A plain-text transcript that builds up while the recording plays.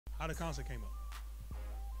How the concept came up?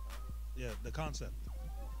 Yeah, the concept.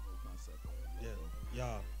 Concept. Yeah,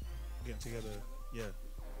 y'all getting together. Yeah.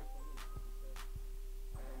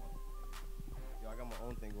 Yo, I got my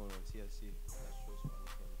own thing going on TSC. That's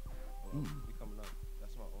true. We coming up.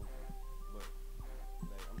 That's my own thing. But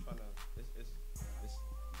like, I'm trying to.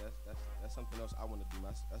 That's something else I want to do.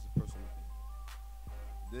 That's a personal thing.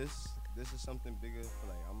 This is something bigger for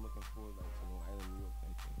like. I'm looking forward like to Long Island, New York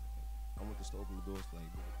type thing. Like, I want this to open the doors to like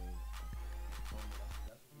bigger things.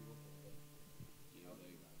 That's what we working on. Yeah,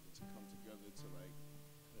 like to come together to like,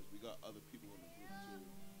 cause we got other people in the group too.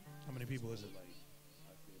 How many people is it? Like,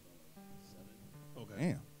 I say about like 7. Okay.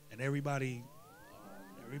 Damn. And everybody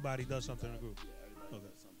does something in the group. Yeah, everybody Okay.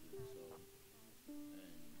 does something. So,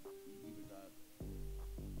 and we even got like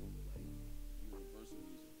universal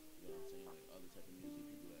music. You know what I'm saying? Like other type of music,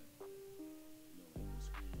 people that like the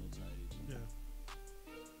screamo type. Yeah.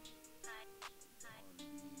 R&B,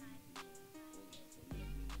 all that. So we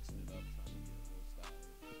mixing it up, trying to get more styles,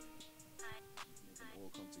 make them all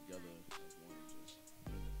come together as one.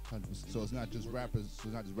 Just 100%. So it's not just rappers. So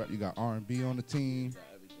it's not just rap. You got R&B on the team, got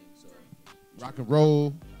everything. So rock and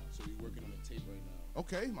roll. So we working on a tape right now.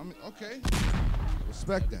 Okay, I mean, okay.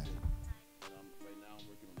 Respect that. And right now I'm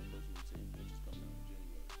working on a personal tape, which is coming out in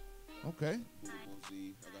January. Okay.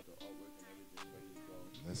 Boozy, I got the artwork and everything ready to go.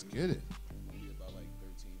 Let's get it. It's gonna be about like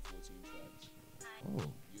 13, 14 tracks. Oh,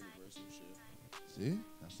 Universal shit. see,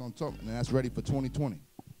 that's what I'm talking. And that's ready for 2020.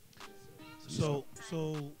 So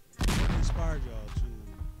what inspired y'all to,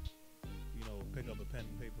 pick up a pen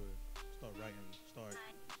and paper, start writing, start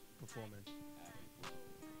performing?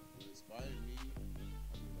 What inspired me, I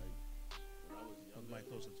mean, like, when I was Put the younger, mic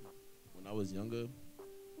closer to. when I was younger,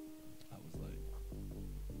 I was like,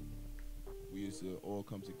 we used to all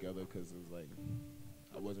come together because it was like,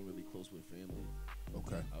 I wasn't really close with family.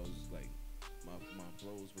 Okay. I was like, my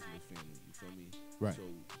bros was my family, you feel me? Right. So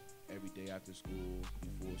every day after school,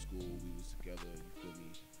 before school, we was together, you feel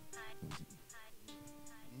me?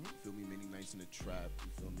 You feel me? Many nights in the trap,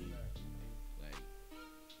 you feel me? Like,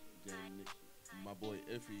 then my boy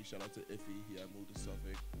Iffy, shout out to Iffy, he had moved to Suffolk,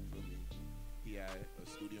 you feel me? He had a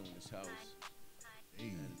studio in his house. Hey.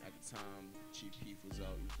 And at the time, Chief Keef was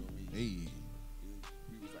out, you feel me? Hey.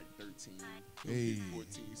 We was like 13, Hey.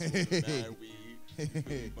 14, smoking mad weed, you feel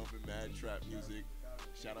me? Bumping mad trap music.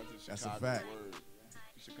 Shout out to Chicago. That's a fact. Word.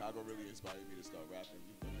 Chicago really inspired me to start rapping,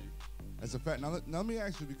 you feel me? That's a fact. Now let me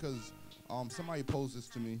ask you, because somebody posed this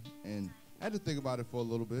to me, and I had to think about it for a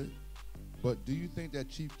little bit. But do you think that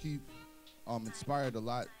Chief Keef inspired a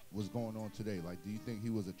lot what's going on today? Like, do you think he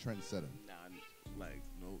was a trendsetter? Nah, like,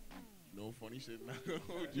 no funny shit. Not gonna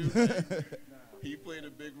hold you. Like, he played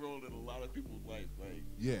a big role in a lot of people's life. Like,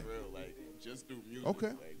 Yeah. for real. Like, just do music. Okay.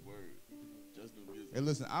 Like, word. Just do music. Hey,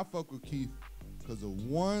 listen, I fuck with Keith because of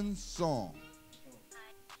one song,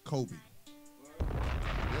 Kobe.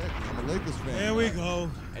 Yeah, 'cause I'm a Lakers fan. There we go.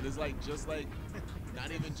 And it's like, just like,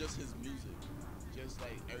 not even just his music. Just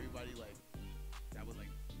like everybody like that was like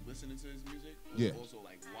listening to his music was Yeah. also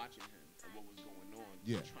like watching him and what was going on.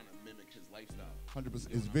 Yeah. Trying to mimic his lifestyle.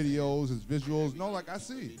 100%. His videos, his visuals. No, like I They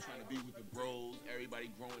see. trying to be with the bros, everybody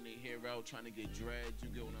growing their hair out, trying to get dreads. You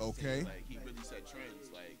get what I'm Okay. saying? Like he really set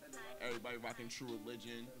trends. Like everybody rocking True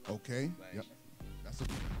Religion. Okay. Like, Yep. That's a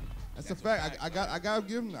That's fact. a fact, I gotta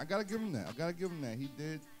give him that. I gotta give him that. He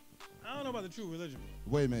did. I don't know about the True Religion.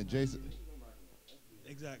 Wait a minute, Jason.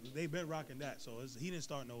 Exactly. They been rocking that, so he didn't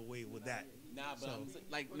start no way with that. Nah, but So- I'm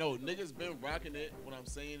like, no, niggas been rocking it. What I'm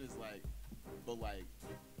saying is like, but like,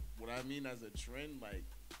 what I mean as a trend, like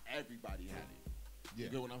everybody had it. Yeah.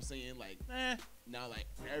 You get what I'm saying? Like now, like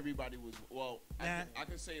everybody was. Well, Nah. I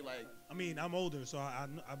can say like, I mean, I'm older, so I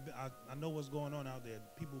know what's going on out there.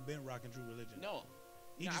 People been rocking True Religion. no,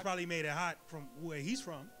 He nah, just probably made it hot from where he's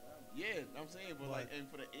from. yeah, I'm saying, but like, But- and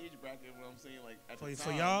for the age bracket, what I'm saying, like at For- the for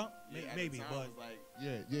time, y'all, yeah, at maybe, the time, but- it was like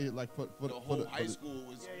Yeah, like for the whole the high school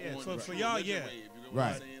was Yeah, on for the True y'all, Religion yeah. wave. You get what I'm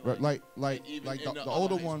right, saying? right, like even like in the other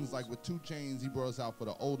older high ones, schools. like with 2 Chainz, he brought us out for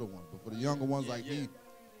the older ones, but for the younger ones, Yeah, like yeah. he.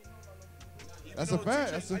 Even That's a though fact.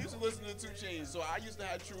 2 That's Chainz- a- I used to listen to 2 Chainz, so I used to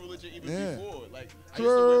have True Religion even Yeah. before. Like I True.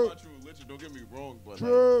 used to wear my True Religion. Don't get me wrong, but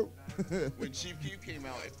True. like when Chief Keef came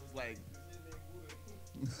out, it was like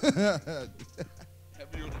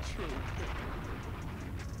heavy on the truth.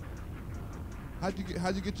 How'd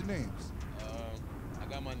you get your names? I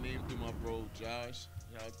got my name through my bro Josh.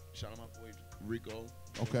 Shout out my boy Rico.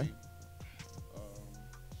 Okay.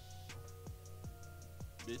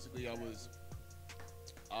 Basically, I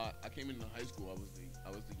came into high school. I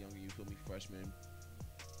was the younger, you feel me, freshman.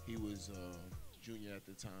 He was junior at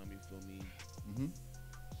the time, you feel me. Mm-hmm.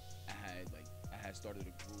 I had started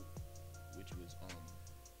a group, which was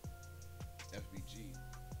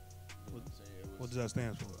What does that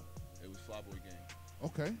stand for? It was Flyboy Gang.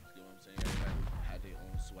 Okay. You know what I'm saying? Everybody had their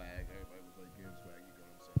own swag. Everybody was like gang swag. You know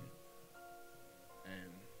what I'm saying? And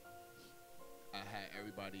I had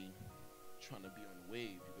everybody trying to be on the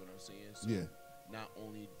wave. You know what I'm saying? So Yeah. not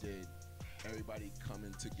only did everybody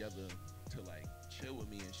coming together to like chill with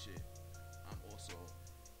me and shit, I'm also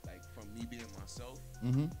like, from me being myself,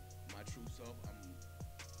 my true self, I'm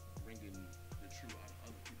bringing the true out of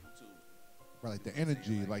other people too. Right, like the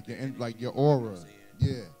energy, like your aura.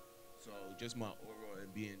 Yeah. So just my aura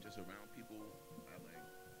and being just around people, I like.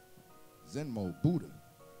 Zen mode, Buddha.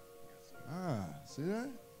 Yes, sir. Ah, see that?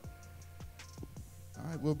 All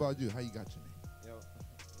right, what about you? How you got your name? Yo,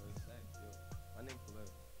 my name's Khalil.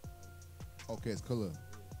 Okay, it's Khalil.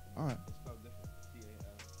 All right. It's spelled different.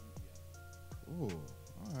 Khalil. Oh,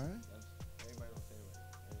 all right. Everybody don't say it right.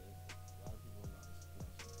 A lot of people know how to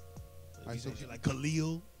pronounce it. Like, you say shit like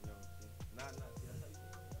Khalil. Nah, see, that's how you say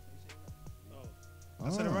it. That's how you say it. Oh. I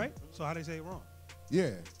said it right? So how they say it wrong?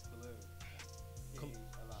 Yeah. Khalil.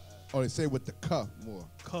 Oh, they say with the cuh more.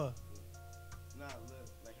 Kuh. Nah, live.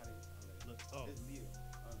 Like how they. Oh. It's Leel.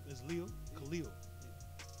 It's Leel? Khalil.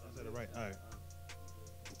 I said it right. All right.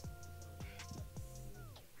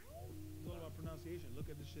 It's all about pronunciation. Look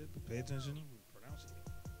at the shit, pay attention, pronounce it.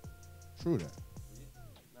 True that.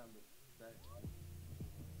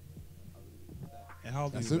 And how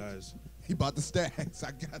old are That's you it. guys? He bought the stacks.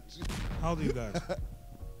 I got you. How old are you guys?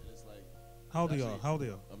 It's like, How old are y'all? How old are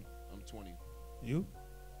y'all? I'm 20. You?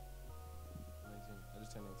 19. I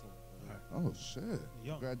just turned 19. Oh shit!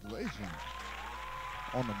 Young. Congratulations.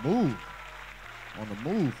 On the move. On the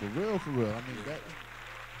move, for real, for real. I mean that.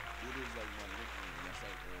 Buddha is like my nickname. That's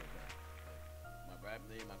like all that. Like, my rap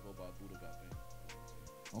name, I go by Buddhagotbank.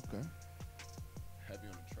 Okay. Heavy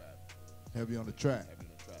on the trap. Heavy on the track. Heavy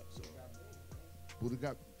on the trap. So Buddha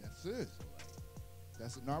got. That's it.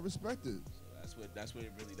 That's it. No, I respect it. so that's where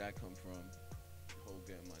really that come from. The whole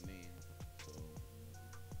getting my name. So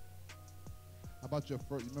How about your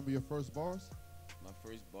first? You remember your first bars? my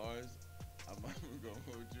first bars, I'm not even gonna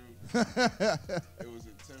hold you. It was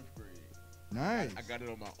in 10th grade. Nice. I got it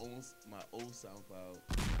on my old SoundCloud.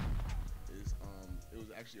 It was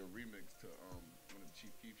actually a remix to one of the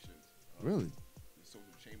Chief Keef shits. Really? The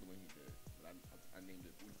Social Chamberlain he did, but I named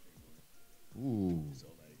it Buddha Chamberlain. Ooh. So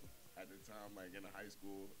like at the time, like in the high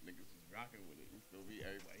school, niggas was rocking with it. You feel me?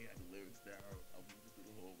 Everybody had the lyrics down. I was moving through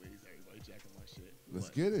the hallways. Everybody jacking my shit.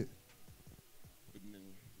 Let's get it. But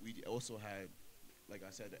then we also had, like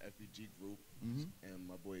I said, the FEG group, and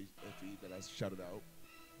my boy FE that I shouted out.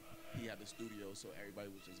 He had the studio, so everybody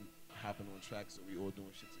was just hopping on tracks, so we all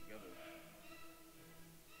doing shit together.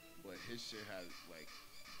 But his shit had like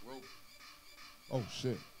broke. Oh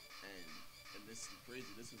shit. And this is crazy.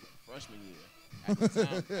 This is a freshman year.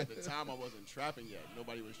 At the time, I wasn't trapping yet.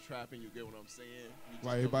 Nobody was trapping. You get what I'm saying?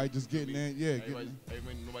 Right. Everybody just getting in. Yeah.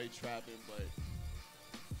 Nobody trapping, but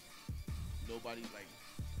nobody like.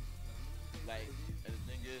 And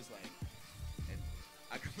the thing is, like, and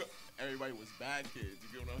everybody was bad kids.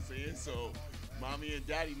 You get what I'm saying? So, mommy and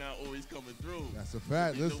daddy not always coming through. That's a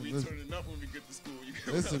fact. So Listen, we turning up when we get to school. You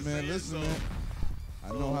get listen, what I'm man. saying? Listen, So, man. I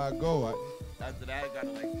know how it go. After that, I got to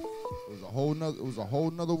like. It was a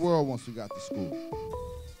whole nother world once we got to school.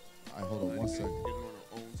 All right, hold on one second. Getting on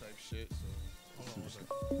our own type shit. So. Hold on one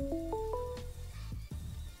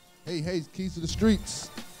second. Hey, keys to the streets.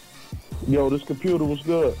 Yo, this computer was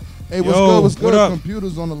good. Hey, what's Yo, good? What's what good? up?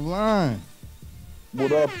 Computers on the line.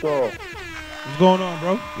 What up, dog? What's going on,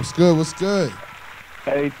 bro? What's good? What's good?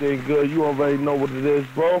 Everything good. You already know what it is,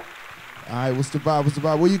 bro. All right, what's the vibe? What's the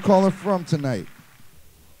vibe? Where you calling from tonight?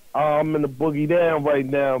 I'm in the boogie down right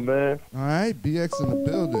now, man. All right, BX in the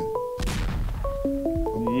building.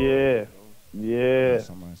 Yeah.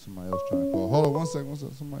 Somebody else trying to call. Hold on one second. What's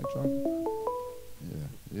up? Somebody trying.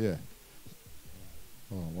 Yeah.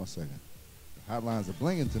 Hold on one second. The hotlines are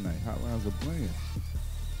blinging tonight. Hotlines are blinging.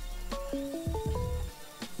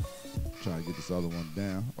 Trying to get this other one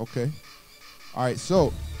down. Okay. All right.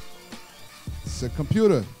 So, it's a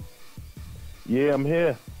computer. Yeah, I'm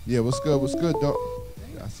here. Yeah. What's good? What's good, dog?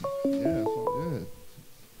 Yeah.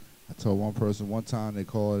 I told one person one time, they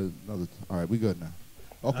called it another. All right, we good now.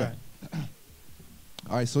 Okay.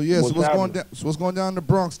 All right. So yeah. What's What's going down in the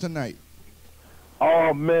Bronx tonight?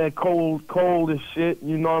 Oh man, cold as shit.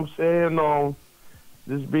 You know what I'm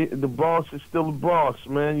saying? The Bronx is still the Bronx,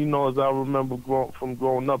 man. You know, as I remember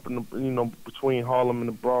growing up in the between Harlem and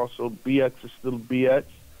the Bronx. So BX is still BX.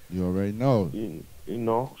 You already know. You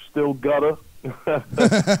know, still gutter.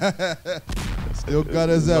 Still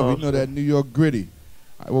gutter as ever. We know that New York gritty.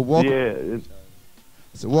 All right, well, welcome. Yeah.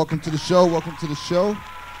 So welcome to the show. Welcome to the show.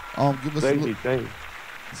 Give us Thank you.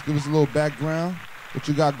 Just give us a little background. What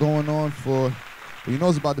you got going on for? Well, you know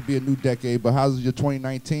it's about to be a new decade, but how's your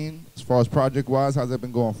 2019 as far as project-wise? How's that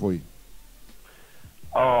been going for you?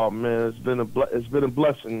 Oh man, it's been a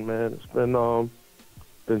blessing, man. It's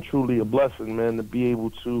been truly a blessing, man, to be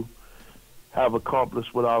able to have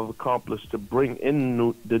accomplished what I've accomplished to bring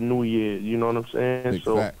in the new year. You know what I'm saying? Big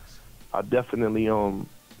so facts. I definitely I'm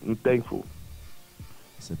thankful.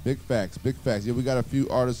 I said big facts, big facts. Yeah, we got a few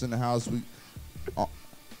artists in the house.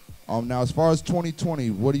 Now as far as 2020,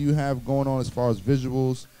 what do you have going on as far as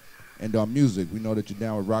visuals and music? We know that you're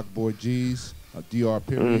down with Rock Boy G's, DR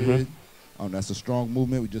period. Mm-hmm. That's a strong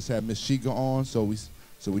movement. We just had Miss Sheikah on, so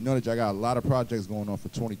we know that y'all got a lot of projects going on for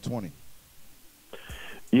 2020.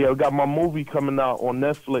 Yeah, I got my movie coming out on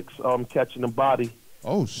Netflix, Catching the Body.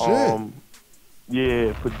 Oh, shit.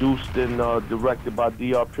 Yeah, produced and directed by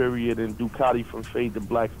DR Period and Ducati from Fade to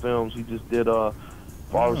Black Films. He just did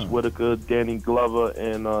Forrest Whitaker, Danny Glover,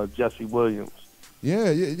 and Jesse Williams.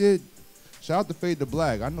 Yeah. Shout out to Fade to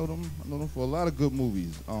Black. I know them for a lot of good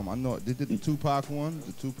movies. I know they did the Tupac one,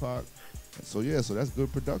 So that's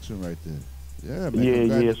good production right there. Yeah,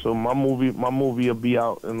 man. Yeah. So my movie will be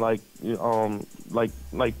out in like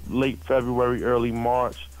late February, early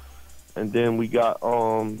March, and then we got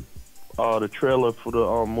the trailer for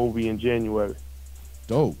the movie in January.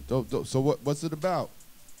 Dope. So what's it about?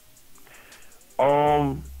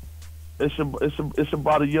 It's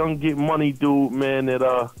about a young get money dude, man,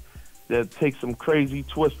 that takes some crazy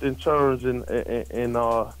twists and turns in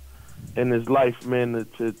his life, man,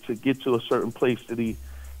 to get to a certain place that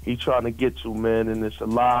he trying to get to, man. And it's a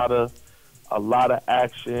lot of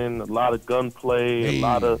action, a lot of gunplay, a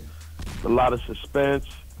lot of suspense.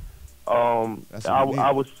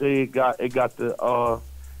 I would say it got the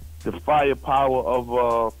firepower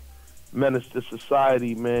of Menace to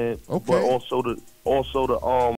Society, man. Okay. But also the